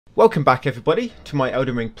Welcome back everybody to my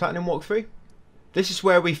Elden Ring Platinum walkthrough. This is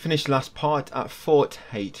where we finished the last part at Fort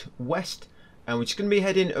Hate West, and we're just going to be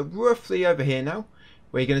heading roughly over here now,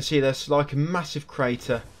 where you're going to see there's like a massive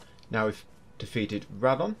crater. Now we've defeated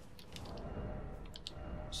Radon.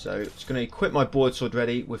 So just going to equip my broadsword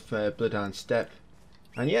ready with Bloodhound Step,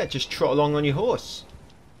 and yeah, just trot along on your horse.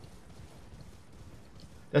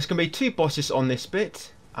 There's going to be two bosses on this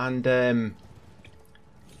bit, and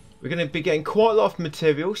we're going to be getting quite a lot of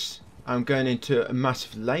materials. I'm going into a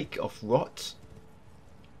massive lake of rot.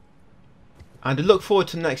 And I look forward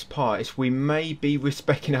to the next part, as we may be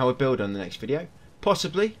respecing our build on the next video.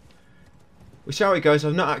 Possibly. We'll see how it goes.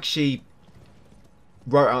 I've not actually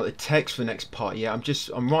wrote out the text for the next part yet.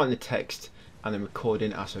 I'm writing the text and then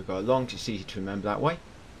recording as I go along, so it's easy to remember that way.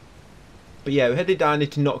 But yeah, we're headed down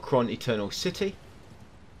into Nokron Eternal City.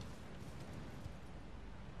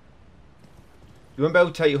 You won't be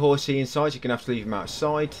able to take your horsey inside, you're going to have to leave him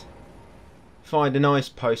outside. Find a nice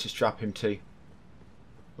post to strap him to.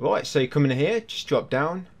 Right, so you come in here, just drop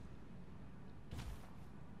down.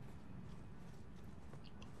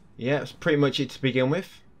 Yeah, that's pretty much it to begin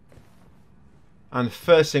with. And the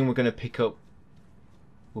first thing we're going to pick up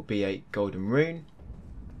will be a golden rune.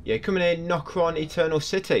 Yeah, coming in, Nokron Eternal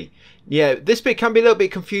City. Yeah, this bit can be a little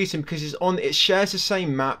bit confusing because it shares the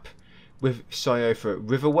same map with Cyopha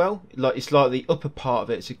Riverwell. It's like the upper part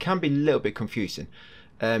of it, so it can be a little bit confusing.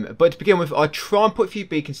 But to begin with, I'll try and put a few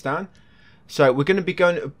beacons down. So we're going to be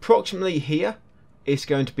going approximately here. It's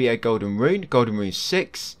going to be a golden rune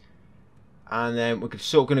 6. And then we're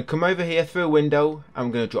sort of going to come over here through a window, and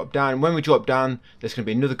we're going to drop down. And when we drop down, there's going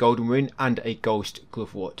to be another golden rune and a ghost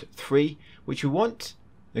glovewort 3, which we want.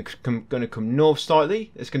 They're going to come north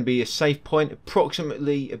slightly. There's going to be a safe point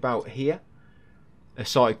approximately about here. A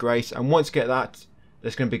site of grace, and once you get that,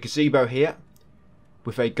 there's going to be a gazebo here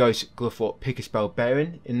with a ghost glovewort Pickerspell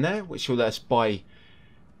bearing in there, which will let us buy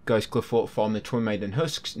ghost glovewort from the Twin Maiden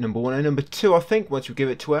Husks, number 1, and number 2 I think, once we give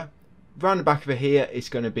it to her. Round the back of her here is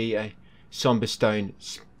going to be a Somber Stone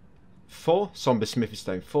 4, Somber Smithing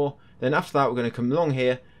Stone 4. Then after that we're going to come along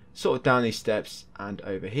here, sort of down these steps and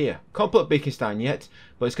over here. Can't put beacons down yet,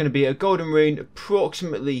 but it's going to be a golden rune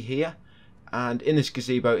approximately here. And in this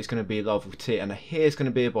gazebo it's going to be a level tier, and here's going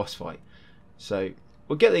to be a boss fight. So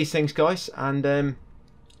we'll get these things, guys, and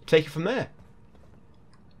take it from there.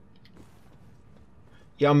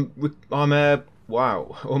 Yeah, I'm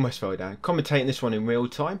wow, almost fell down. Commentating this one in real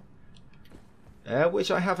time,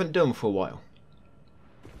 which I haven't done for a while.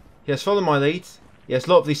 Yes, follow my lead. Yes, a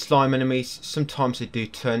lot of these slime enemies, sometimes they do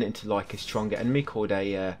turn into like a stronger enemy called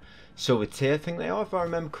a silver tier, I think they are, if I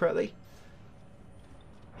remember correctly.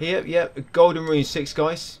 Here, yeah, golden rune 6,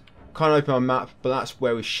 guys. Can't open my map, but that's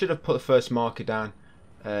where we should have put the first marker down.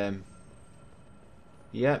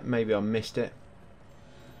 Yeah, maybe I missed it.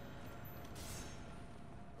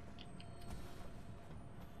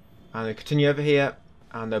 And I continue over here,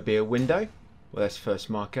 and there'll be a window. Well, that's the first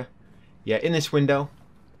marker. Yeah, in this window.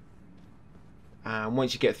 And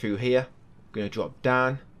once you get through here, I'm going to drop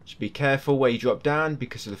down. Just be careful where you drop down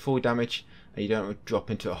because of the fall damage, and you don't want to drop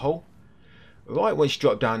into a hole. Right, once you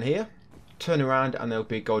drop down here, turn around and there'll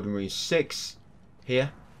be a golden rune 6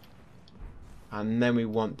 here. And then we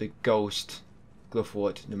want the ghost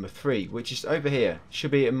glovewort number 3, which is over here.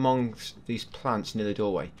 Should be amongst these plants near the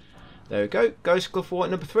doorway. There we go, ghost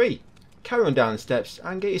glovewort number 3. Carry on down the steps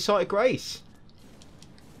and get your sight of grace.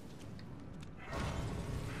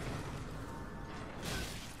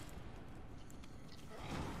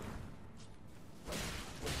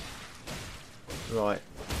 Right.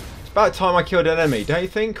 About time I killed an enemy, don't you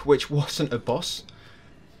think? Which wasn't a boss.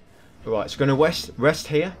 Right, so we're going to rest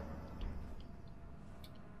here.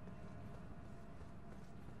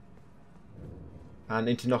 And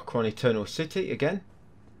into Nokron Eternal City again.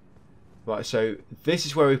 Right, so this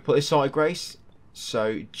is where we put this site of grace.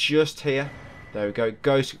 So just here, there we go,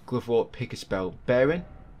 ghost glovewort Pickerspell bearing.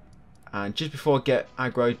 And just before I get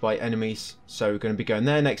aggroed by enemies, so we're going to be going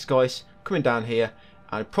there next, guys. Coming down here.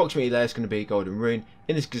 And approximately there is going to be a golden rune.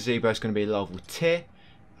 In this gazebo is going to be a level tier.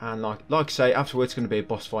 And like I say, afterwards it's going to be a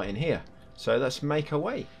boss fight in here. So let's make our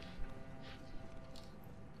way.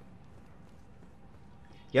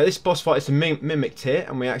 Yeah, this boss fight is a mimic tier,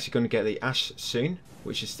 and we're actually going to get the ash soon,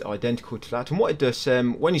 which is identical to that. And what it does,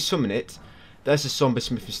 when you summon it, there's a Somber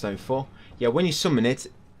Smithing Stone 4. Yeah, when you summon it,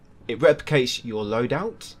 it replicates your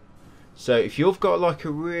loadout. So if you've got like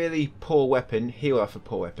a really poor weapon, he'll have a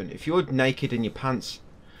poor weapon. If you're naked in your pants,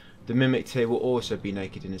 the mimic tier will also be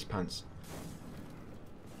naked in his pants.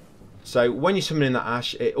 So when you summon in that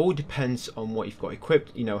ash, it all depends on what you've got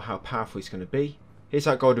equipped, you know, how powerful it's going to be. Here's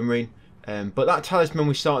that golden rune. But that talisman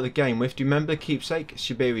we started the game with, do you remember Keepsake,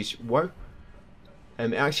 Shibiri's Woe?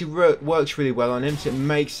 It actually works really well on him, so it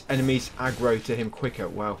makes enemies aggro to him quicker.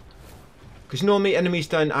 Wow. Because normally enemies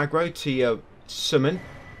don't aggro to your summon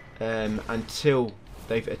until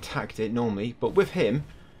they've attacked it normally. But with him,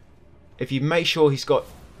 if you make sure you've got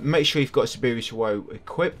Shibiri's Woe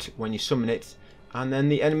equipped when you summon it, and then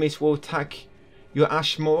the enemies will attack your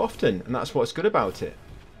Ash more often, and that's what's good about it.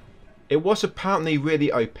 It was apparently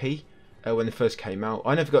really OP when it first came out.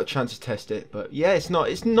 I never got a chance to test it, but yeah, it's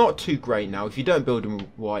not too great now. If you don't build him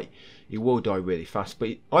right, you will die really fast.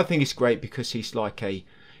 But I think it's great because he's like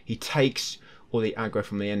he takes all the aggro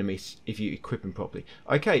from the enemies if you equip him properly.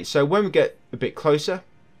 Okay, so when we get a bit closer,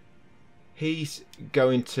 he's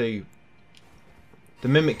going to, the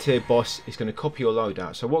Mimic tier boss is going to copy your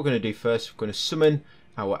loadout. So what we're going to do first, we're going to summon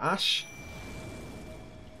our Ash,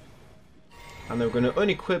 and then we're going to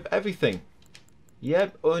unequip everything.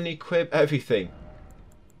 Yep, unequip everything.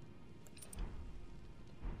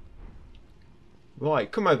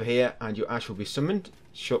 Right, come over here and your Ash will be summoned.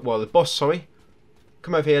 Well, the boss, sorry.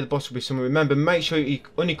 Come over here, the boss will be summoned. Remember, make sure you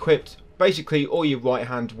unequipped basically all your right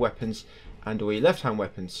hand weapons and all your left hand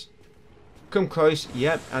weapons. Come close,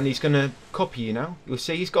 yep, and he's going to copy you now. You'll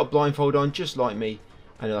see he's got blindfold on just like me,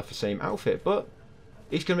 and he'll have the same outfit, but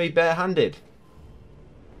he's going to be barehanded.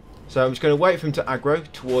 So I'm just going to wait for him to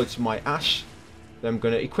aggro towards my Ash. Then I'm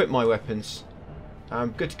going to equip my weapons.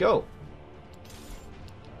 I'm good to go.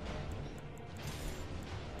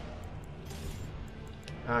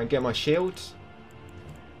 And get my shields.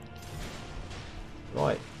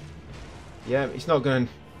 Right. Yeah, it's not going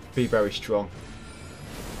to be very strong.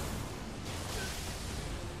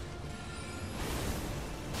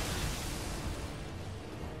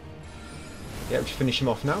 Yeah, just finish him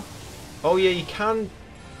off now. Oh yeah, you can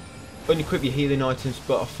unequip your healing items,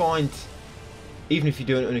 but I find even if you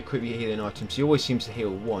don't unequip your healing items, he always seems to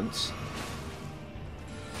heal once.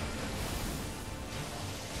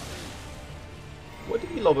 What did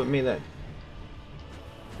he lob at me then?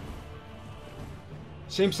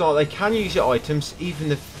 Seems like they can use your items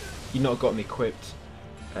even if you've not got them equipped.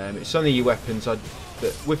 It's only your weapons.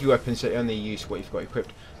 With your weapons, they only use what you've got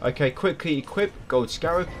equipped. Okay, quickly equip Gold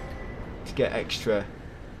Scarab to get extra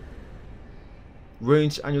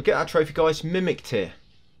runes, and you'll get our Trophyguide Mimic tier.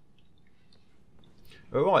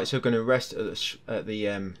 Alright, so we're going to rest at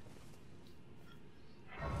the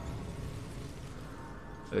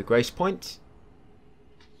Grace Point.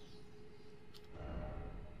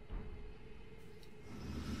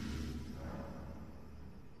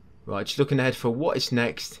 Right, just looking ahead for what is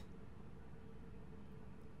next.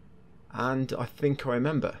 And I think I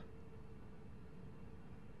remember.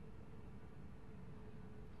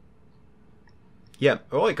 Yeah,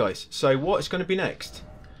 alright guys, so what's going to be next?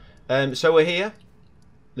 So we're here.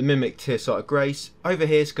 The Mimic tier site of Grace. Over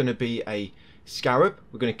here is going to be a Scarab.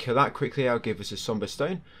 We're going to kill that quickly. I'll give us a Somber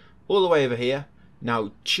Stone. All the way over here.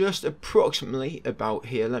 Now, just approximately about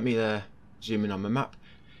here. Let me zoom in on my map.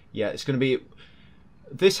 Yeah, it's going to be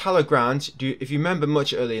this Hallowed Ground. If you remember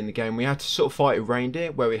much earlier in the game, we had to sort of fight a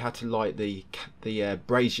reindeer where we had to light the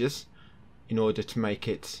braziers in order to make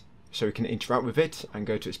it so we can interact with it and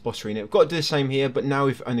go to its boss arena. We've got to do the same here, but now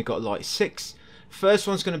we've only got like 6. First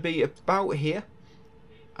one's going to be about here.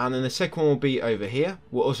 And then the second one will be over here.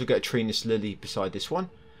 We'll also get a Trinus Lily beside this one.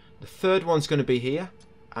 The third one's going to be here.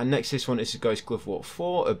 And next to this one is a Ghost Glove Walk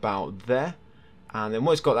 4, about there. And then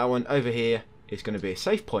once it's got that one over here, it's going to be a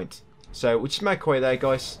save point. So we'll just make our way there,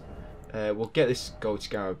 guys. We'll get this Gold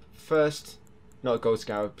Scarab first. Not a Gold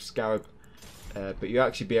Scarab. But you'll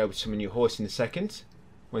actually be able to summon your horse in a second.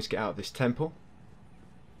 Once you get out of this temple.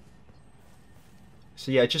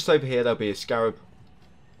 So yeah, just over here there'll be a Scarab.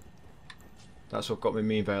 That's what got my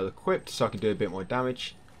Moon Veil equipped, so I can do a bit more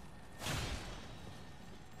damage.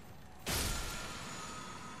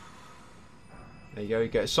 There you go, you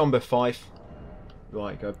get a Somber 5.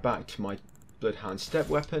 Right, go back to my Bloodhound Step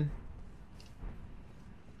weapon.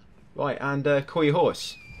 Right, and call your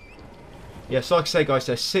horse. Yes, like I say guys,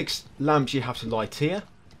 there's 6 lamps you have to light here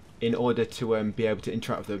in order to be able to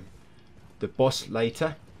interact with the boss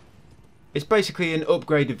later. It's basically an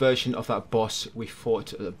upgraded version of that boss we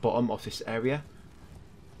fought at the bottom of this area.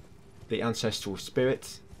 The Ancestral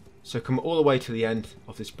Spirit. So come all the way to the end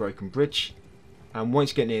of this broken bridge. And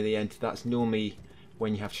once you get near the end, that's normally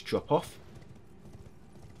when you have to drop off.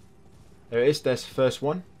 There it is, there's the first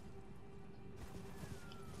one.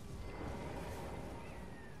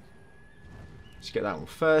 Let's get that one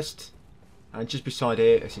first. And just beside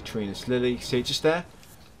here is a Trinus Lily. See it just there?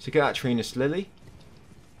 So get that Trinus Lily.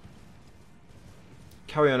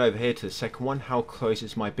 Carry on over here to the second one. How close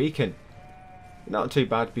is my beacon? Not too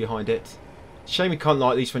bad behind it. Shame you can't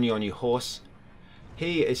light these when you're on your horse.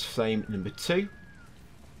 Here is flame number 2. And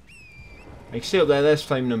you can see up there, there's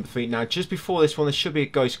flame number 3. Now just before this one there should be a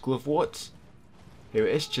ghost glovewort. Here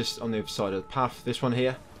it is, just on the other side of the path, this one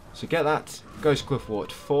here. So get that, ghost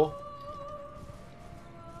glovewort 4.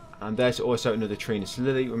 And there's also another Trinus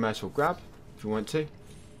lily we might as well grab if we want to.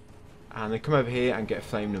 And then come over here and get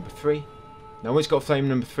flame number 3. Now once you've got flame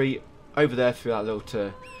number 3 over there through that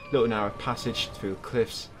little narrow passage through the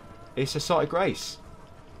cliffs, it's a site of grace.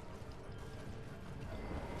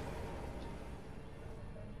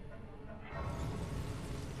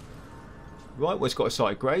 Right, well, it's got a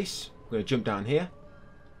site of grace. We're going to jump down here.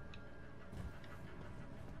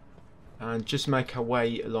 And just make our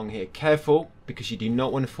way along here. Careful, because you do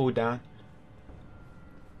not want to fall down.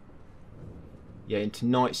 Yeah, into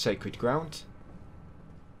night sacred ground.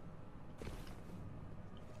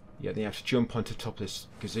 Yeah, then you have to jump onto top of this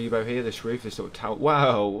gazebo here, this roof, this little tower.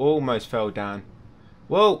 Wow, almost fell down.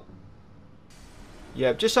 Well,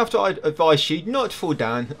 yeah, just after I advised you not to fall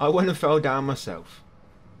down, I went and fell down myself.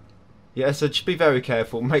 Yeah, so just be very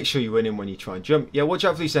careful. Make sure you win in when you try and jump. Yeah, watch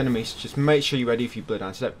out for these enemies. Just make sure you're ready for your blood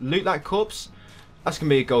and step. Loot that corpse. That's going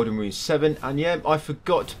to be a golden rune 7. And yeah, I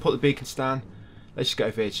forgot to put the beacons down. Let's just go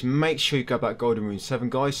over here. Just make sure you grab that golden rune 7,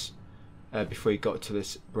 guys. Before you got to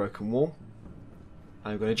this broken wall.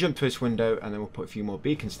 And I'm going to jump to this window and then we'll put a few more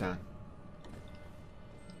beacons down.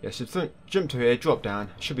 Yeah, so jump to here, drop down.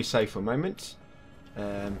 Should be safe for a moment.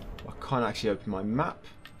 I can't actually open my map.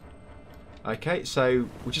 Okay, so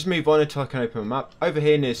we'll just move on until I can open my map. Over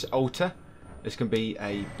here near this altar, there's going to be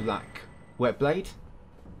a black wet blade.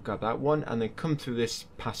 Grab that one and then come through this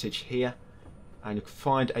passage here and you can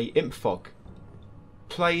find a imp fog.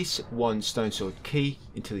 Place 1 stone sword key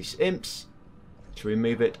into these imps to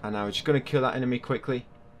remove it, and now we're just going to kill that enemy quickly.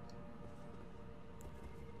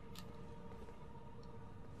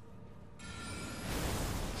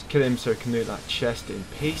 Let's kill him so we can loot that chest in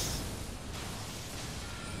peace.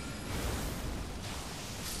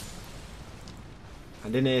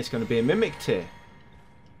 And in here it's going to be a mimic tier.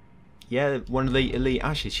 Yeah, one of the elite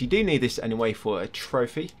ashes. You do need this anyway for a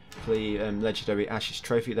trophy, for the legendary ashes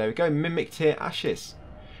trophy. There we go, mimic tier ashes.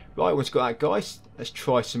 Right, once we've got that, guys, let's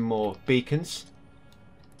try some more beacons.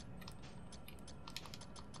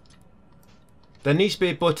 There needs to be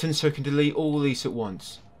a button so we can delete all these at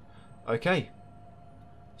once. Okay,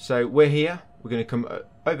 so we're here. We're going to come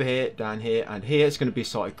over here, down here, and here it's going to be a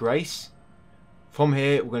site of grace. From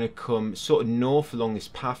here, we're going to come sort of north along this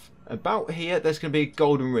path. About here, there's going to be a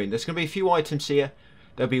golden rune. There's going to be a few items here.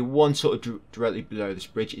 There'll be one sort of directly below this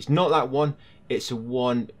bridge. It's not that one. It's the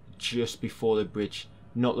one just before the bridge,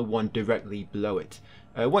 not the one directly below it.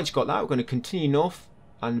 Once you've got that, we're going to continue north.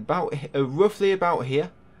 And about roughly about here,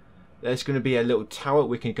 there's going to be a little tower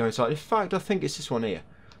we can go inside. In fact, I think it's this one here.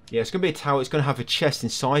 Yeah, it's going to be a tower. It's going to have a chest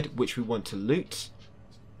inside, which we want to loot.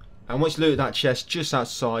 And once you loot that chest, just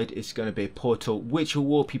outside is going to be a portal which will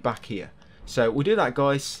warp you back here. So we'll do that,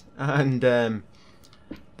 guys, and then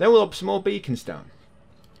we'll up some more beacons down.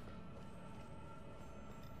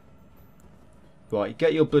 Right,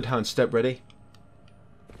 get your bloodhound step ready.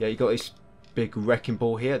 Yeah, you got this big wrecking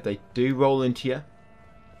ball here. They do roll into you.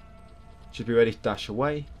 Should be ready to dash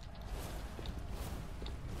away.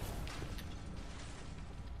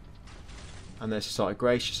 And there's a site of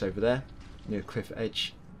grace just over there, near the cliff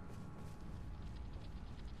edge.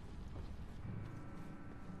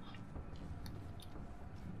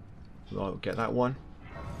 Right, we'll get that one.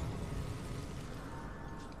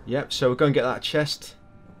 Yep, so we're going to get that chest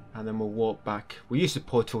and then we'll walk back. We'll use the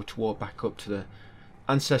portal to walk back up to the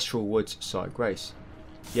Ancestral Woods site of grace.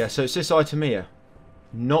 Yeah, so it's this item here.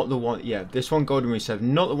 Not the one, yeah, this one, Golden Rune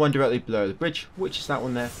 7, not the one directly below the bridge, which is that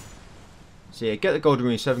one there. So yeah, get the Golden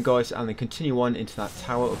Rune 7, guys, and then continue on into that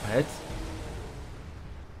tower up ahead.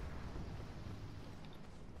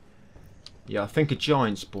 Yeah, I think a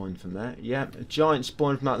giant spawned from there. Yeah, a giant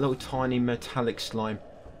spawned from that little tiny metallic slime.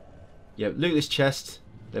 Yeah, loot this chest.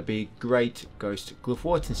 There'll be great ghost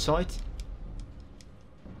glovewort inside.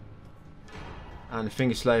 And a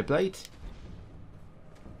finger slayer blade.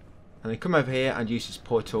 And then come over here and use this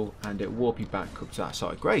portal and it will warp you back up to that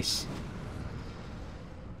side of grace.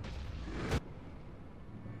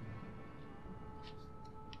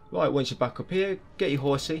 Right, once you're back up here, get your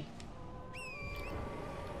horsey.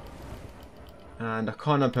 And I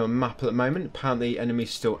can't open a map at the moment. Apparently enemies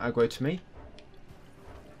are still aggro to me.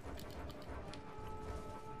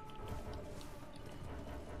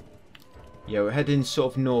 Yeah, we're heading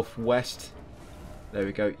sort of northwest. There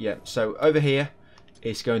we go. Yeah, so over here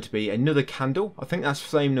is going to be another candle. I think that's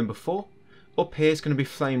flame number 4. Up here is going to be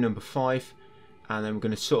flame number 5. And then we're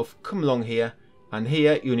going to sort of come along here And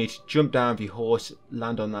here you'll need to jump down with your horse,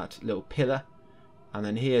 land on that little pillar, and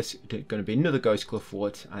then here's going to be another Ghost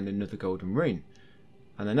Gluffwort and another Golden Rune.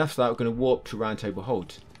 And then after that we're going to warp to Round Table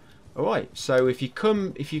Hold. Alright, so if you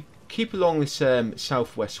keep along this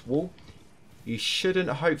southwest wall, you shouldn't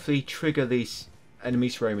hopefully trigger these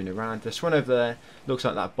enemies roaming around. There's one over there, looks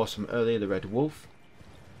like that boss from earlier, the Red Wolf.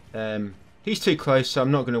 He's too close, so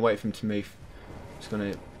I'm not going to wait for him to move. Just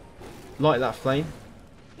going to light that flame.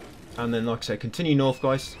 And then, like I say, continue north,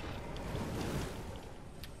 guys.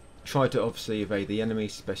 Try to obviously evade the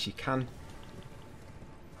enemies as best you can.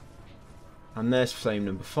 And there's flame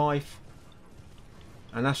number 5.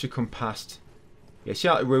 And as we come past, yeah, see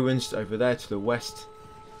out the ruins over there to the west.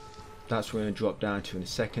 That's where we're going to drop down to in a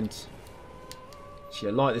second. So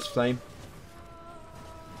yeah, light this flame.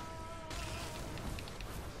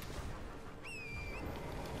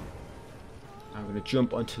 I'm going to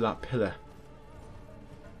jump onto that pillar.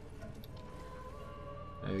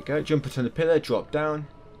 There we go, jump onto the pillar, drop down.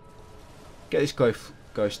 Get this Ghost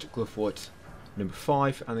Gluffwort number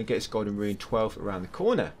 5, and then get this Golden Rune 12 around the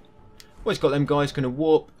corner. Well, it's got them guys going to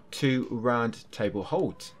warp to Round Table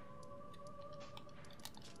Hold.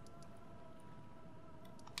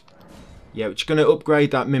 Yeah, we're just going to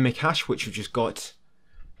upgrade that Mimic Ash, which we just got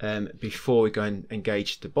before we go and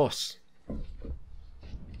engage the boss.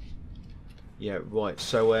 Yeah, right,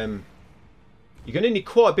 so you're going to need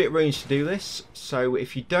quite a bit of runes to do this, so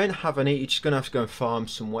if you don't have any, you're just going to have to go and farm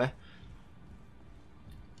somewhere.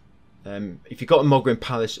 If you've got a Mogren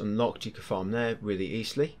Palace unlocked, you can farm there really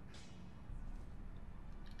easily.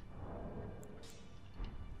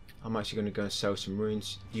 I'm actually going to go and sell some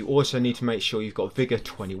runes. You also need to make sure you've got Vigor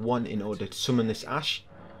 21 in order to summon this Ash.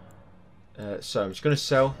 So I'm just going to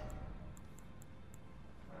sell.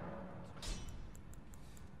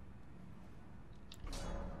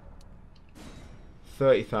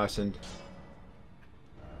 $30,000.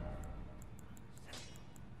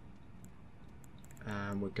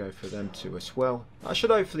 And we'll go for them too as well. That should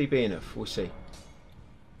hopefully be enough. We'll see.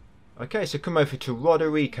 Okay, so come over to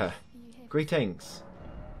Roderica. Greetings.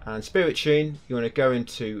 And Spirit Tune, you want to go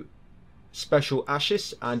into Special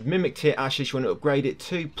Ashes, and Mimic Tier Ashes, you want to upgrade it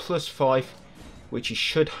to +5, which you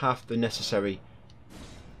should have the necessary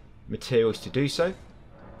materials to do so.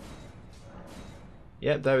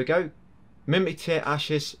 Yep, there we go. Mimic Tier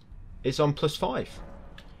Ashes is on +5.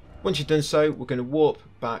 Once you've done so, we're going to warp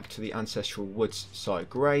back to the Ancestral Woods Site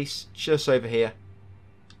Grace, just over here.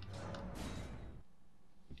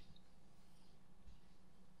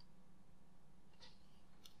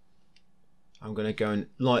 I'm going to go and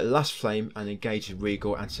light the last flame and engage the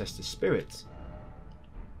Regal Ancestor Spirit.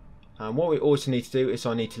 And what we also need to do is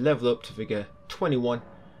I need to level up to Vigor 21,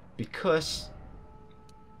 because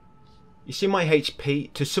you see my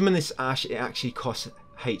HP, to summon this Ash it actually costs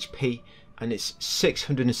HP, and it's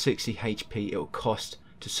 660 HP it will cost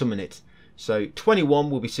to summon it. So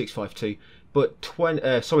 21 will be 652, but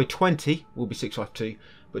 20 will be 652,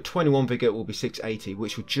 but 21 Vigor will be 680,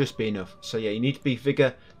 which will just be enough. So yeah, you need to be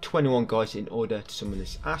Vigor 21, guys, in order to summon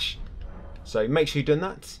this Ash. So make sure you've done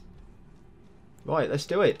that. Right, let's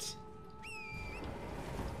do it.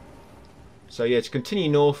 So yeah, to continue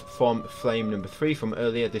north from flame number 3 from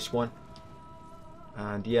earlier, this one.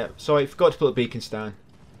 And yeah, sorry, forgot to put the beacons down.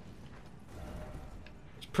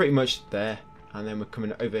 It's pretty much there, and then we're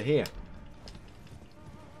coming over here.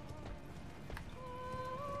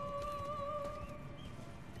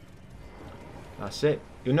 That's it.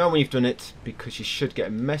 You'll know when you've done it because you should get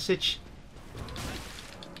a message.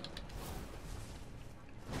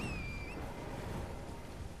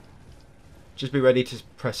 Just be ready to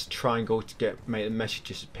press triangle to make the message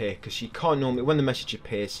disappear, because you can't normally, when the message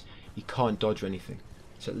appears, you can't dodge or anything,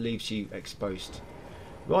 so it leaves you exposed.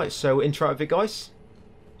 Right, so we'll interact with it, guys,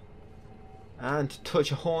 and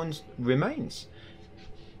Touch of Horns remains.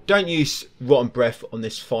 Don't use Rotten Breath on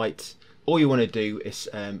this fight. All you want to do is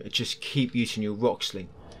just keep using your Rock Sling.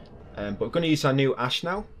 But we're going to use our new Ash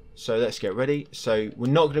now, so let's get ready. So we're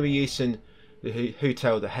not going to be using the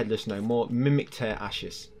Hootail, the Headless no more. Mimic Tear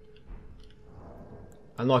Ashes.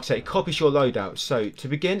 And like I say, it copies your loadout. So to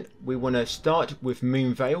begin, we want to start with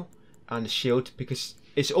Moonveil and the shield, because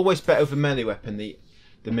it's always better with a melee weapon, the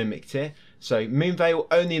Mimic Tear. So Moonveil,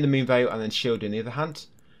 only in the Moonveil, and then shield in the other hand.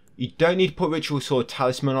 You don't need to put Ritual Sword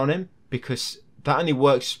Talisman on him, because that only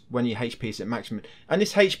works when your HP is at maximum. And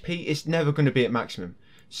this HP is never going to be at maximum,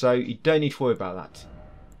 so you don't need to worry about that.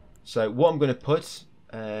 So what I'm going to put,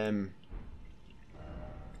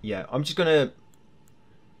 yeah, I'm just going to,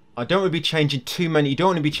 I don't want to be changing too many, you don't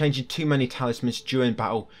want to be changing too many talismans during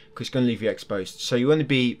battle, because it's going to leave you exposed. So you only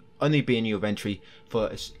be in your inventory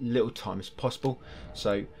for as little time as possible.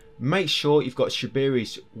 So Make sure you've got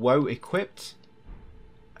Shibiri's Woe equipped.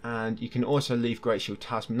 And you can also leave Great Shield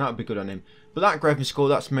Tasman. That would be good on him. But that Graven Skull,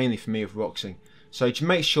 that's mainly for me with Roxing. So just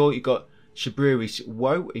make sure you've got Shibiri's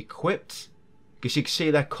Woe equipped. Because you can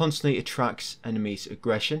see that constantly attracts enemies'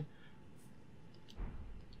 aggression.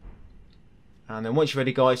 And then once you're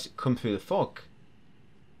ready, guys, come through the fog.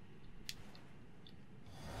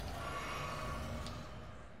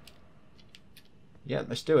 Yeah,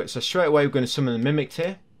 let's do it. So straight away we're going to summon the Mimic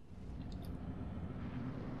here.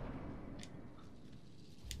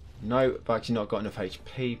 No, I've actually not got enough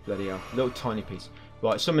HP. Bloody hell. Little tiny piece.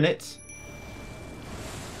 Right, summon it.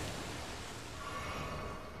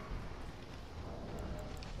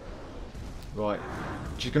 Right.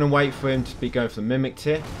 Just going to wait for him to be going for the Mimic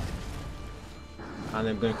here. And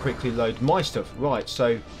then I'm going to quickly load my stuff. Right,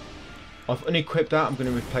 so I've unequipped that. I'm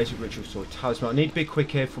going to replace it with Ritual Sword Talisman. I need to be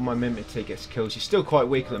quick here for my Mimic to get kills. He's still quite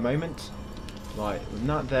weak at the moment. Right, with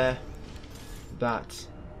that there, that,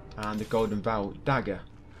 and the Golden Vow Dagger.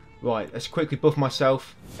 Right, let's quickly buff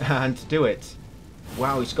myself and do it.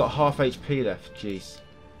 Wow, he's got half HP left. Jeez.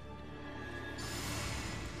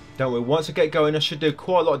 Don't worry, once I get going I should do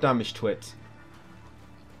quite a lot of damage to it.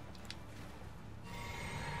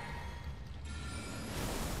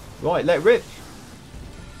 Right, let rip.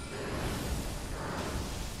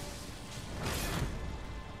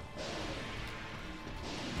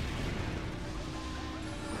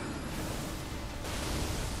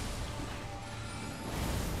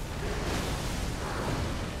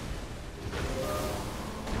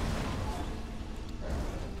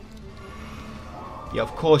 Yeah,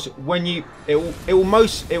 of course, when you it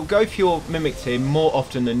will go for your Mimic team more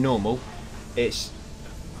often than normal. It's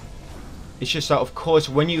just that, of course,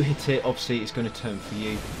 when you hit it, obviously it's going to turn for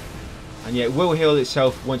you, and yeah, it will heal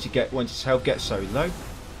itself once its health gets so low.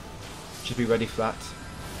 Just be ready for that.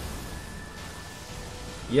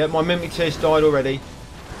 Yeah, my Mimic tear's died already,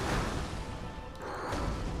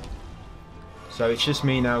 so it's just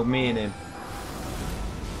me now, me and him.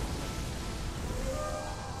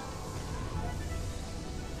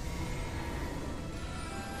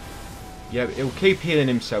 Yeah, it will keep healing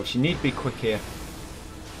himself, so you need to be quick here.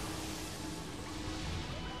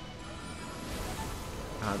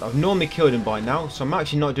 And I've normally killed him by now, so I'm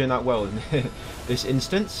actually not doing that well in this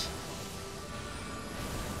instance.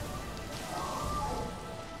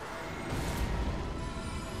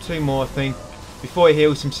 Two more, I think, before he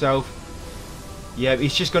heals himself. Yeah,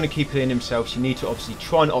 he's just going to keep healing himself, so you need to obviously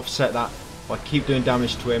try and offset that by keep doing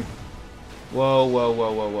damage to him. Whoa, whoa,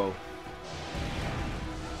 whoa, whoa, whoa.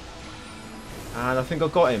 And I think I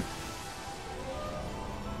got him.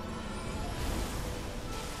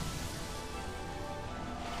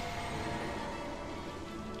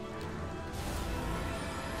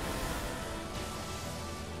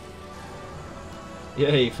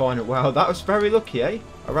 Yeah, you find it. Wow, that was very lucky, eh?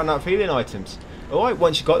 I ran out of healing items. Alright,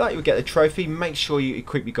 once you got that, you'll get the trophy. Make sure you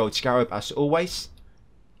equip your gold scarab as always.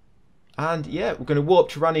 And yeah, we're going to warp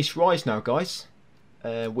to Ranni's Rise now, guys.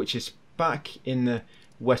 Which is back in the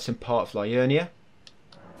western part of Liurnia.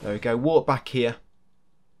 There we go, walk back here.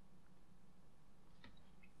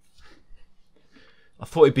 I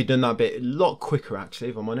thought it'd be done that bit a lot quicker actually,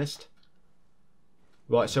 if I'm honest.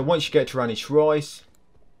 Right, so once you get to Ranni's Rise,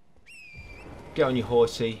 get on your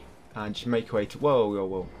horsey and just make your way to, whoa, whoa,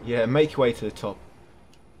 whoa. Yeah, make your way to the top.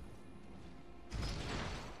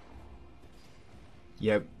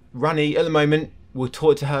 Yeah, Ranni at the moment, we'll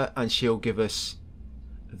talk to her and she'll give us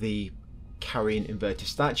the carrying inverted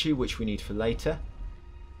statue, which we need for later.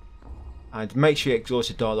 And make sure you exhaust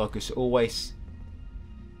the dialogue as always.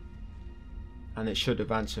 And it should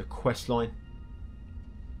advance a quest line.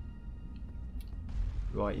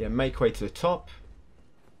 Right, yeah, make way to the top.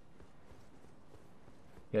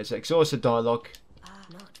 Yeah, so exhaust the dialogue.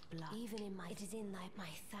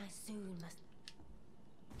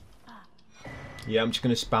 Yeah, I'm just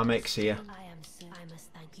going to spam X here.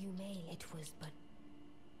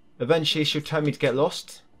 Eventually she'll tell me to get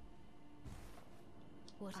lost.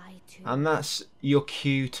 And that's your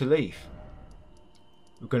cue to leave.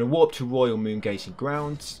 We're going to warp to Royal Moongazing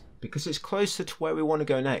Grounds because it's closer to where we want to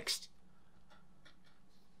go next.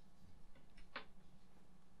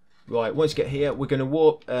 Right, once you get here, we're going to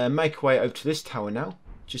warp, make our way over to this tower now,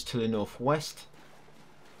 just to the northwest.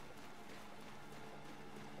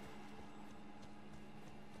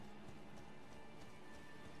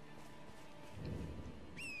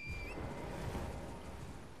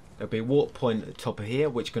 There'll be a warp point at the top of here,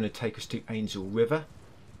 which is going to take us to Ainsel River.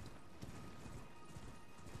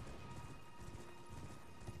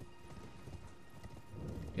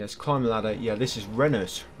 Yeah, let's climb the ladder. Yeah, this is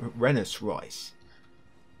Ranni's Rise.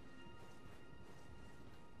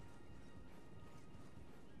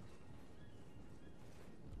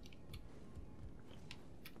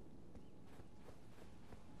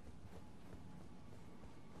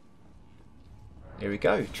 Here we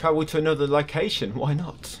go. Travel to another location. Why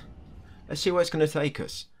not? Let's see where it's going to take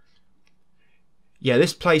us. Yeah,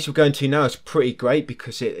 this place we're going to now is pretty great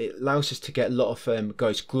because it allows us to get a lot of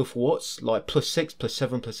ghost gloveworts, like +6,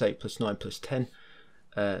 +7, +8, +9,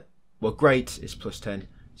 +10. Well, great is +10.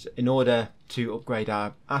 So in order to upgrade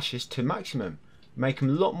our ashes to maximum, make them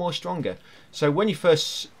a lot more stronger. So when you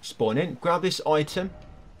first spawn in, grab this item.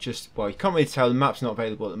 Well, you can't really tell, the map's not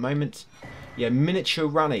available at the moment. Yeah, miniature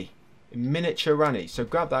Ranny. Miniature Ranny. So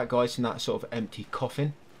grab that, guys, in that sort of empty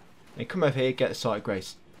coffin. And come over here, get the Sight of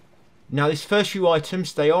Grace. Now, these first few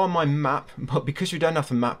items, they are on my map, but because we don't have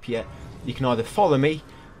the map yet, you can either follow me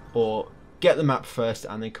or get the map first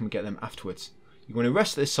and then come and get them afterwards. You want to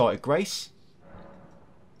rest at the Sight of Grace.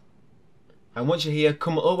 And once you're here,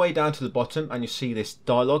 come all the way down to the bottom and you'll see this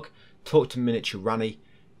dialogue. Talk to Miniature Ranny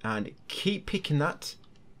and keep picking that.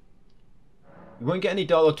 You won't get any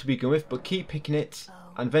dialogue to begin with, but keep picking it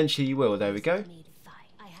and eventually you will. There we go.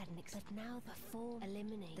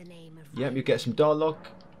 Yep, you'll get some dialogue.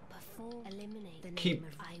 Keep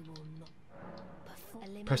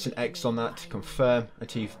pressing X on that to confirm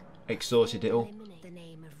until you've exhausted it all.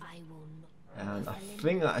 And I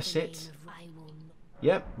think that's it.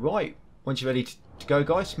 Yep, right. Once you're ready to go,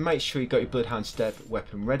 guys, make sure you got your Bloodhound Step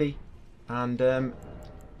weapon ready. And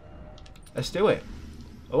let's do it.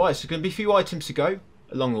 Alright, so going to be a few items to go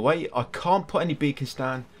along the way. I can't put any beacons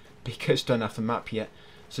down because I don't have the map yet.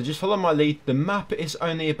 So just follow my lead. The map is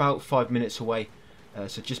only about 5 minutes away.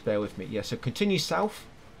 So just bear with me. Yeah, so continue south.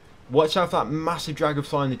 Watch out for that massive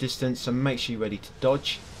dragonfly in the distance and make sure you're ready to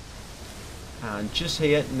dodge. And just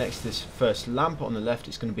here next to this first lamp on the left,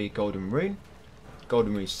 it's going to be a golden rune.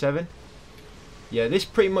 Golden rune 7. Yeah, this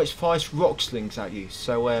pretty much fires rock slings at you.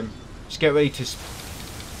 So just get ready to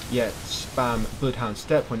spam Bloodhound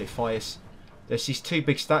Step when it fires. There's these two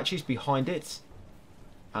big statues behind it.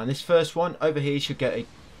 And this first one over here, you should get a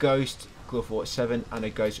Ghost Glovewort 7 and a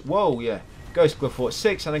Ghost... Whoa, yeah. Ghost Glovewort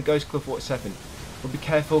 6 and a Ghost Glovewort 7. But be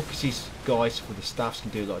careful because these guys with the staffs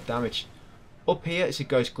can do a lot of damage. Up here it's a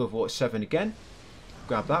Ghost Glovewort 7 again.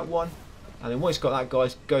 Grab that one. And then once you've got that,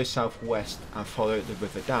 guys, go southwest and follow the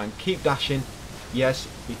river down. Keep dashing. Yes,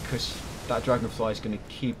 because that dragonfly is going to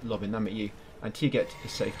keep lobbing them at you until you get a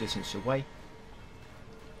safe distance away.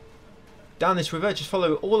 Down this river, just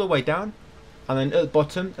follow it all the way down. And then at the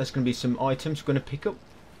bottom there's going to be some items we're going to pick up.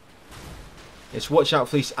 Just watch out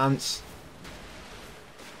for these ants.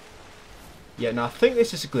 Yeah, now I think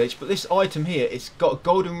this is a glitch, but this item here, it's got a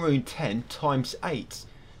golden rune 10 times 8.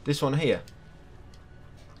 This one here.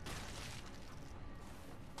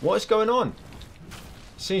 What is going on?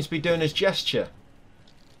 Seems to be doing his gesture.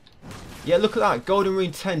 Yeah, look at that. Golden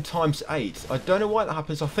rune 10 times 8. I don't know why that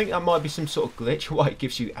happens. I think that might be some sort of glitch why it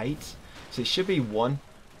gives you 8. So it should be 1.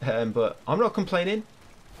 But I'm not complaining.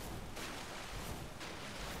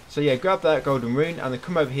 So yeah, grab that golden rune and then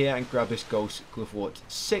come over here and grab this Ghost Glovewort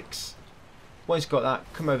 6. Once you've got that,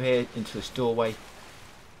 come over here into this doorway.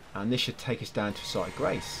 And this should take us down to Sight of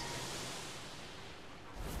Grace.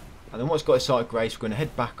 And then once we've got a Sight of Grace, we're going to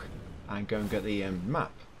head back and go and get the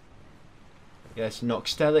map. Yes,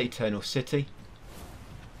 Noxtella, Eternal City.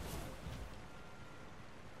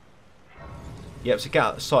 Yep, so get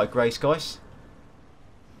out the Sight of Grace, guys.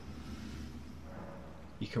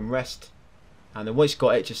 You can rest. And then once you've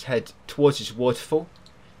got it, just head towards this waterfall.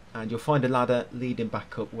 And you'll find a ladder leading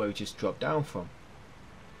back up where we just dropped down from.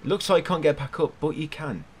 It looks like you can't get back up, but you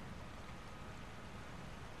can.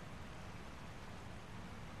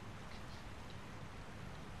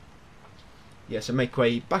 Yeah, so make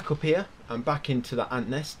way back up here and back into that ant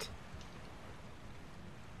nest.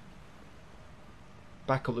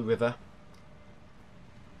 Back up the river.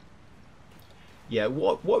 Yeah,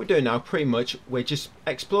 what we're doing now, pretty much, we're just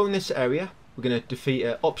exploring this area. We're going to defeat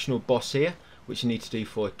an optional boss here, which you need to do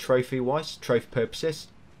for trophy purposes.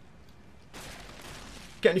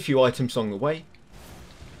 Getting a few items along the way.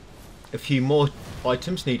 A few more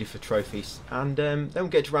items needed for trophies. And then we'll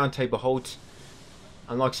get to round table holds.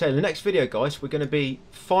 And like I say, in the next video, guys, we're going to be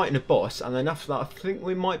fighting a boss. And then after that, I think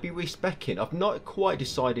we might be respecing. I've not quite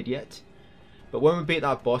decided yet. But when we beat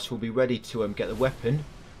that boss, we'll be ready to get the weapon.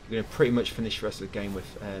 We're going to pretty much finish the rest of the game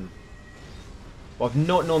with... well, I've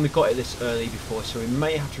not normally got it this early before, so we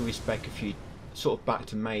may have to respec a few, sort of back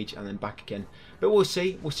to mage and then back again. But we'll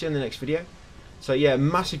see. We'll see in the next video. So yeah,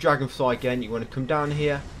 massive dragonfly again. You want to come down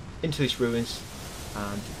here into these ruins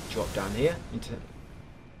and drop down here into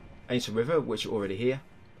Ainsel River, which are already here.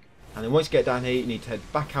 And then once you get down here, you need to head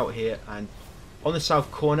back out here, and on the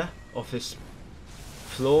south corner of this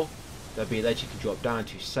floor, there'll be a ledge you can drop down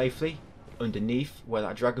to safely underneath where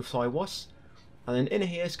that dragonfly was. And then in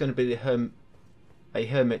here is going to be the a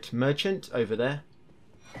hermit merchant over there.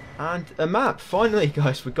 And a map. Finally,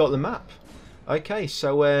 guys, we got the map. Okay,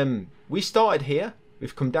 so we started here.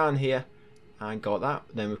 We've come down here and got that.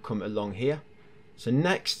 Then we've come along here. So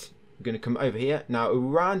next, we're going to come over here. Now,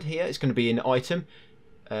 around here, it's going to be an item.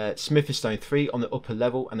 Smithing Stone 3 on the upper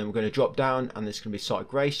level. And then we're going to drop down. And there's going to be Site of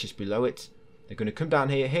Grace just below it. They're going to come down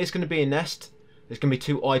here. Here's going to be a nest. There's going to be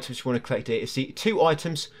 2 items we want to collect here. It's the 2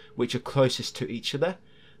 items which are closest to each other.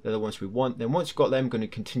 They're the ones we want. Then once we've got them, we're going to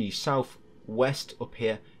continue southwest up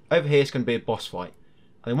here. Over here is going to be a boss fight.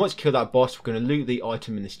 And then once we kill that boss, we're going to loot the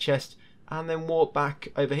item in this chest. And then walk back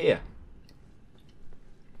over here.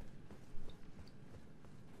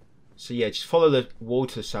 So yeah, just follow the wall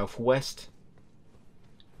to the southwest.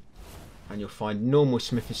 And you'll find normal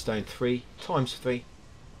Smithing Stone 3 times 3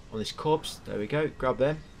 on this corpse. There we go. Grab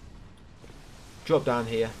them. Drop down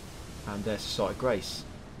here. And there's the Site of Grace.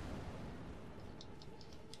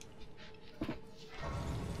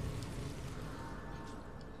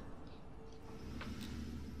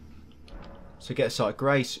 So get a Site of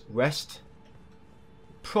Grace, rest.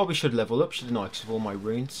 Probably should level up, shouldn't I, because of all my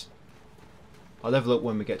runes. I'll level up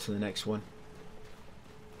when we get to the next one.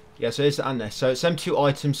 Yeah, so here's the ant nest. So it's them 2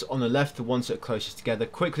 items on the left, the ones that are closest together.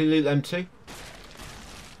 Quickly loot them 2.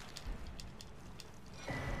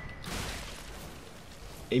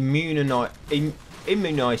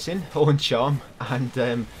 Immunizing, Horn Charm,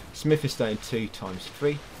 and Smithing Stone 2 times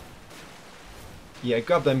 3. Yeah,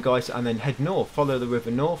 grab them guys and then head north. Follow the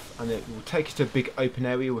river north and it will take us to a big open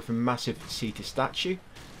area with a massive seated statue.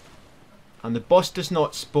 And the boss does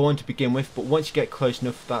not spawn to begin with, but once you get close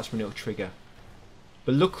enough, that's when it will trigger.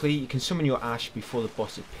 But luckily, you can summon your Ash before the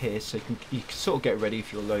boss appears, so you can sort of get ready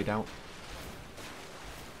for your loadout.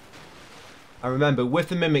 And remember, with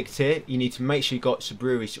the Mimic tier, you need to make sure you got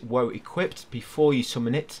Saburi's woe equipped before you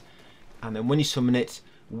summon it. And then when you summon it,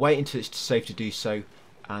 wait until it's safe to do so.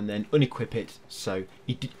 And then unequip it. So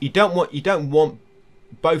you don't want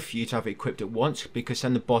both of you to have it equipped at once, because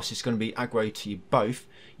then the boss is going to be aggro to you both.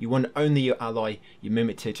 You want only your ally, your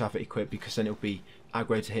Mimic tier, to have it equipped, because then it'll be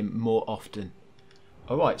aggro to him more often.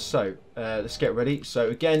 Alright, so let's get ready. So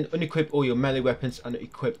again, unequip all your melee weapons and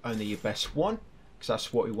equip only your best one, because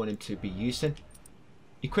that's what we want him to be using.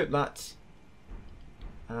 Equip that.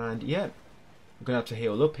 And yeah, I'm going to have to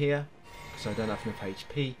heal up here, because I don't have enough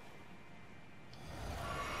HP.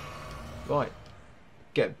 Right,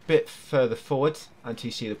 get a bit further forward until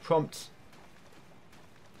you see the prompt.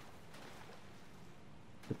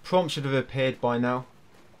 The prompt should have appeared by now.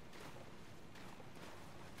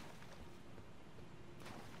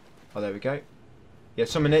 Oh, there we go. Yeah,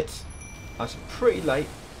 summon it. That's pretty late.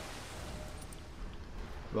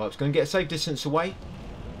 Right, I was going to get a safe distance away.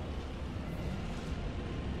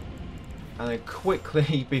 And then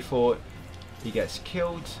quickly, before he gets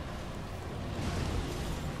killed.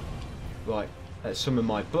 Right, let's summon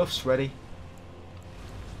my buffs ready.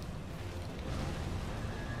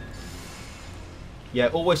 Yeah,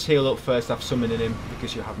 always heal up first after summoning him,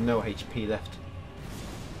 because you have no HP left.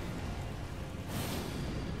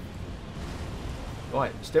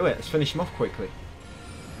 Right, let's do it. Let's finish him off quickly.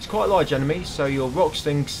 It's quite a large enemy, so your rock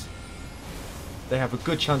stings, they have a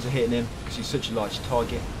good chance of hitting him because he's such a large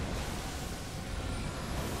target.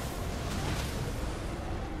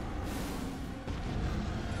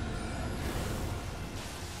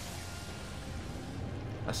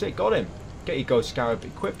 That's it, got him. Get your gold scarab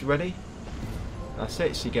equipped, ready. That's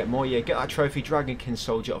it, so you get more. Yeah, get that trophy Dragonkin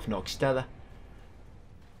soldier off Nokstella.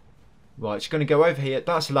 Right, it's going to go over here.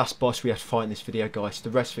 That's the last boss we have to fight in this video, guys. The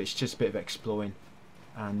rest of it's just a bit of exploring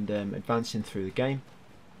and advancing through the game.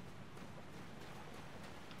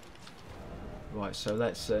 Right, so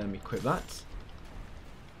let's equip that.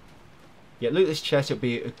 Yeah, loot this chest. It'll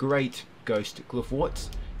be a great ghost glovewort.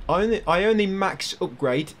 I only max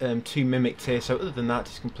upgrade to Mimic tier, so other than that,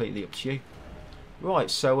 it's completely up to you.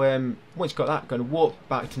 Right, so once you've got that, I'm going to walk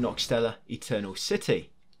back to Nokstella Eternal City.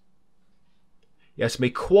 Yeah, it's going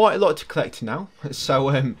to be quite a lot to collect now,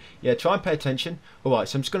 so yeah, try and pay attention. Alright,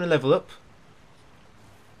 so I'm just going to level up.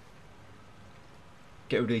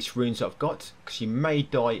 Get rid of these runes that I've got, because you may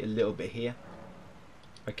die a little bit here.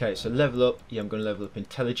 Okay, so level up. Yeah, I'm going to level up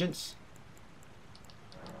Intelligence.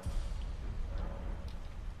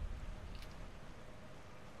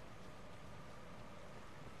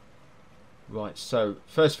 Right, so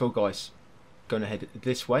first of all, guys, going to head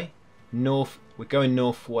this way. North, we're going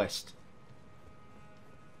northwest.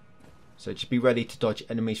 So just be ready to dodge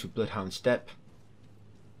enemies with Bloodhound Step.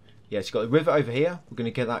 Yeah, it's got a river over here. We're going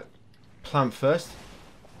to get that plant first.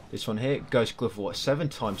 This one here, Ghost Glovewort 7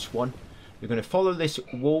 times 1. You're going to follow this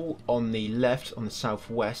wall on the left, on the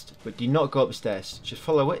southwest, but do not go up the stairs. Just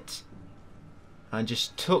follow it. And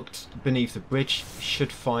just tucked beneath the bridge, you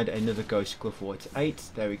should find another ghost glove water 8.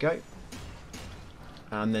 There we go.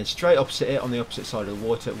 And then straight opposite it, on the opposite side of the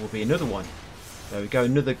water, will be another one. There we go,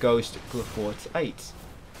 another ghost glove water 8.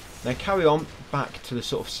 Now carry on back to the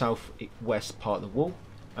sort of southwest part of the wall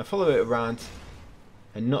and follow it around,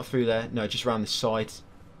 and not through there, no, just around the side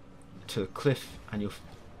to the cliff, and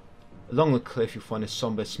along the cliff you'll find a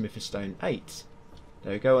somber Smithing Stone 8.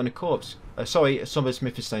 There we go, on a corpse. Sorry, a somber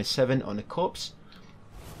Smithing Stone 7 on a corpse.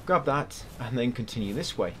 Grab that and then continue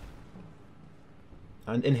this way.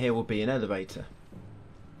 And in here will be an elevator.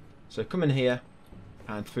 So come in here,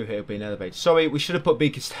 and through here will be an elevator. Sorry, we should have put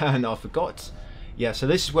beacons down, I forgot. Yeah, so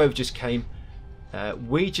this is where we just came.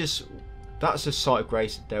 That's a site of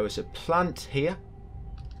grace. There was a plant here.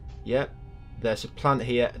 Yep, there's a plant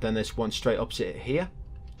here. Then there's one straight opposite it here.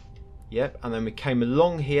 Yep, and then we came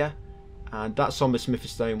along here, and that somber Smithing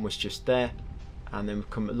Stone was just there. And then we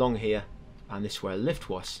come along here, and this is where a lift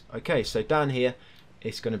was. Okay, so down here,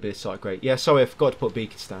 it's going to be a site of grace. Yeah, sorry, I forgot to put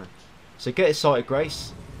beacons down. So get a site of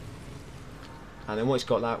grace. And then once it's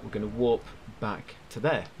got that, we're going to warp back to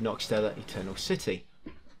there, Noxtella Eternal City.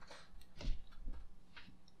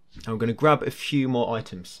 And we're going to grab a few more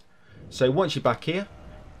items. So once you're back here,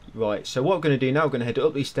 right, so what we're going to do now, we're going to head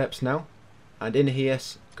up these steps now. And in here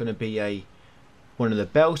is going to be one of the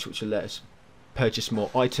bells, which will let us purchase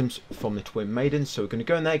more items from the Twin Maidens. So we're going to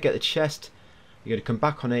go in there, get the chest. You're going to come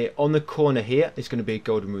back on here. On the corner here is going to be a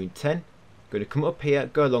Golden Rune 10. You're going to come up here,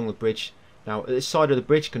 go along the bridge. Now at the side of the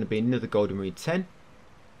bridge is going to be another Golden Rune 10.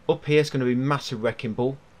 Up here is going to be massive wrecking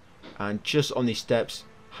ball, and just on these steps,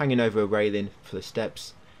 hanging over a railing for the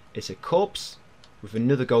steps, is a corpse with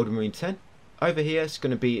another Golden Rune 10. Over here is going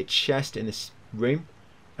to be a chest in this room,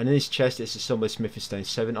 and in this chest is a somber Smithing Stone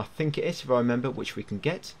 7, I think it is if I remember, which we can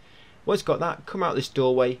get. Once got that, come out this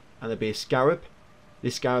doorway and there'll be a scarab.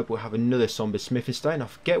 This scarab will have another somber Smithing Stone, I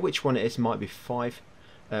forget which one it is, might be 5.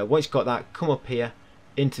 Once got that, come up here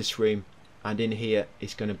into this room, and in here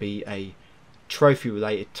is going to be a trophy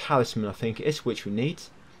related talisman, I think it is, which we need.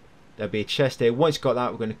 There'll be a chest here. Once got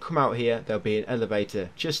that, we're going to come out here. There'll be an elevator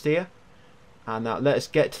just here, and now let us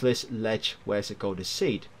get to this ledge where it's a golden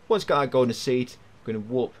seed. Once got that golden seed, we're going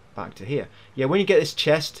to warp back to here. Yeah, when you get this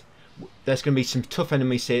chest, there's going to be some tough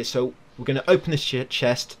enemies here, so we're going to open this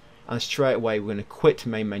chest, and straight away we're going to quit the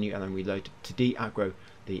main menu and then reload to de-aggro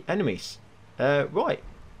the enemies. Right.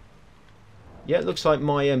 Yeah, it looks like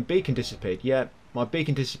my beacon disappeared. Yeah, my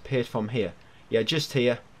beacon disappeared from here. Yeah, just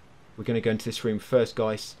here. We're going to go into this room first,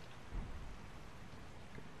 guys,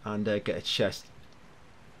 and get a chest.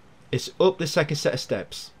 It's up the second set of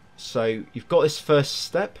steps. So you've got this first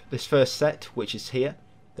step, this first set, which is here.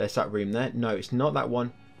 There's that room there. No, it's not that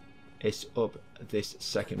one. It's up this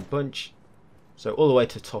second bunch. So all the way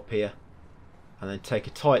to the top here, and then take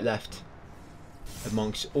a tight left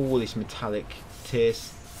amongst all these metallic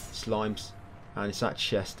tears, slimes, and it's that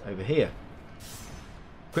chest over here.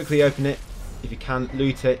 Quickly open it. If you can,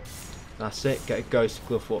 loot it. That's it. Get a ghost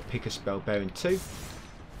glove or pick a spell bearing 2.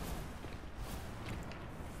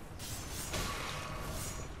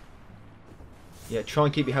 Yeah, try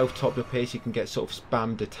and keep your health topped up here so you can get sort of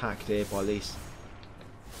spammed attacked here by these.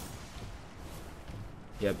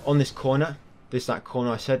 Yeah, on this corner, that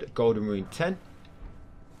corner I said, Golden Rune 10.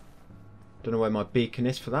 Don't know where my beacon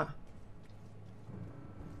is for that.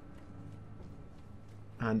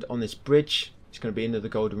 And on this bridge, it's going to be another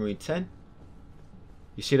Golden Rune 10.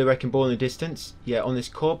 You see the wrecking ball in the distance? Yeah, on this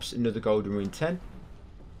corpse, another Golden Rune 10.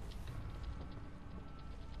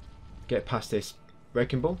 Get past this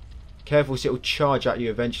wrecking ball. Careful, so it'll charge at you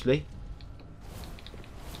eventually.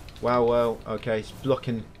 Wow, well, okay, it's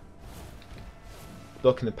blocking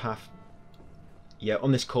the path. Yeah,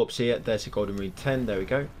 on this corpse here, there's a Golden Rune 10. There we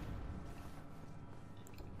go.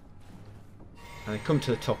 And I come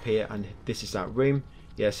to the top here, and this is that room.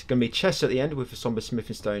 Yes, it's going to be chests at the end with a somber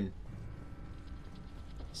Smithing Stone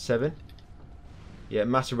 7. Yeah,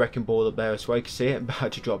 massive wrecking ball up there as well. You can see it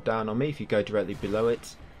about to drop down on me if you go directly below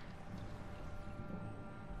it.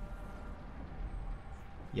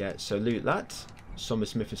 Yeah, so loot that. Somber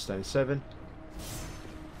Smithing Stone 7.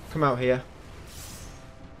 Come out here.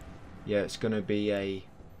 Yeah, it's going to be a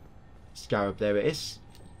scarab. There it is.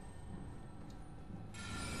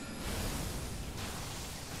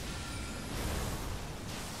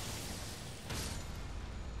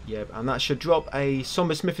 Yeah, and that should drop a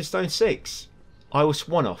somber Smithing Stone 6. I was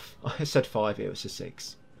one off. I said 5, it was a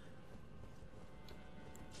 6.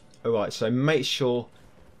 Alright, so make sure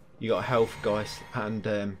you got health, guys, and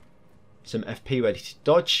some FP ready to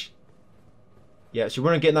dodge. Yeah, so we're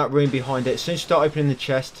going to get in that room behind it. As soon as you start opening the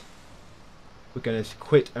chest, we're going to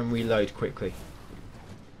quit and reload quickly.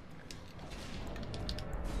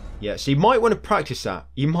 Yeah, so you might want to practice that.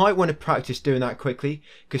 You might want to practice doing that quickly,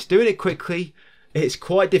 because doing it quickly, it's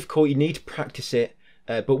quite difficult. You need to practice it.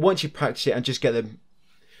 But once you practice it and just get the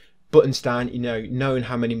buttons down, you know, knowing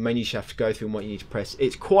how many menus you have to go through and what you need to press,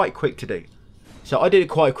 it's quite quick to do. So I did it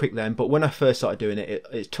quite quick then, but when I first started doing it,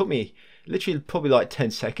 it took me literally probably like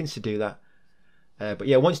 10 seconds to do that. But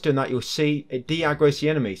yeah, once doing that, you'll see it de-aggroes the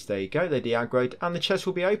enemies. There you go, they're de-aggroed, and the chest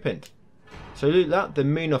will be opened. So loot that, the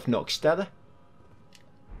Moon of Noxtella.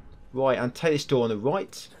 Right, and take this door on the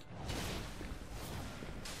right.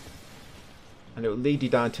 And it will lead you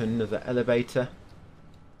down to another elevator,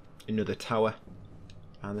 another tower,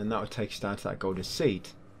 and then that will take us down to that golden seed.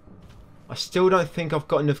 I still don't think I've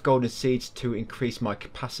got enough golden seeds to increase my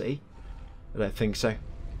capacity. I don't think so.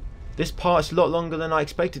 This part's a lot longer than I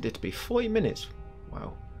expected it to be. 40 minutes.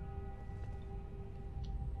 Wow.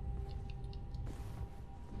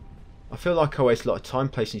 I feel like I waste a lot of time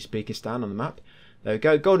placing speakers down on the map. There we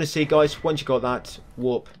go. Golden seed, guys. Once you got that,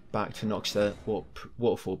 warp back to Noxtella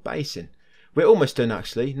Waterfall Basin. We're almost done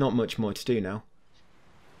actually. Not much more to do now.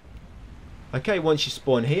 Okay, once you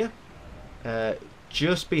spawn here,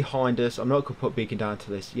 just behind us, I'm not going to put beacon down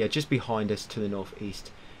to this, yeah, just behind us to the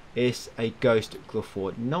northeast is a Ghost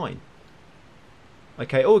Glufford 9.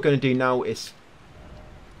 Okay, all we're going to do now is,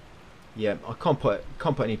 yeah, I can't put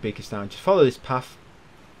any beacons down, just follow this path.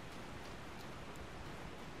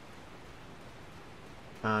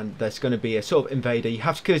 And there's going to be a sort of invader. You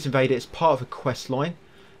have to kill this invader, it's part of a quest line.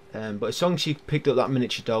 But as long as you picked up that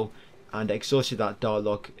miniature doll and exhausted that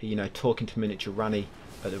dialogue, you know, talking to miniature Ranny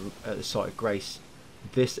at the site of Grace,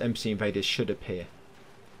 this NPC invader should appear.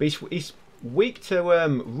 But he's weak to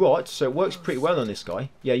rot, so it works pretty well on this guy.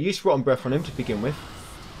 Yeah, use rotten breath on him to begin with,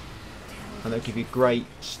 and that'll give you a great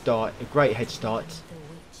head start.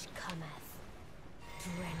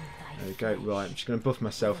 There we go. Right, I'm just going to buff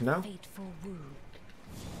myself now.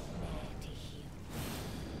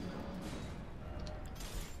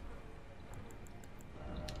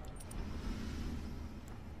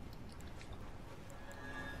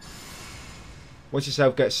 Once his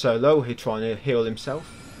health gets so low, he'll try and heal himself.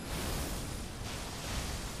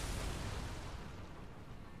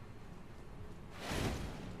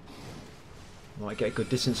 Might get a good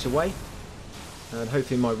distance away. And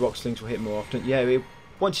hopefully my rock slings will hit more often. Yeah,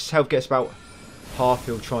 once his health gets about half,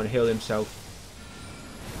 he'll try and heal himself.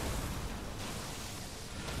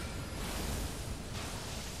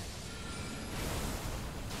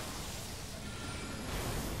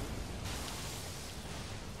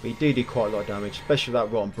 But you do quite a lot of damage, especially with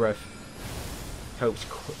that rotten breath. Helps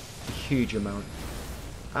a huge amount.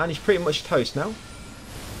 And he's pretty much toast now.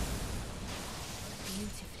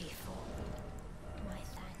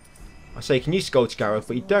 I say you can use Gold Scarab,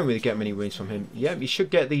 but you don't really get many runes from him. Yeah, you should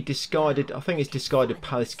get the discarded, I think it's discarded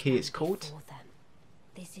Palace Key it's called.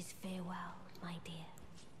 This is farewell, my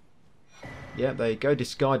dear. Yeah, there you go,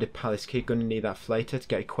 discarded Palace Key. Gonna need that later to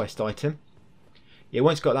get a quest item. Yeah,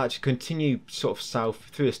 once you've got that, just continue sort of south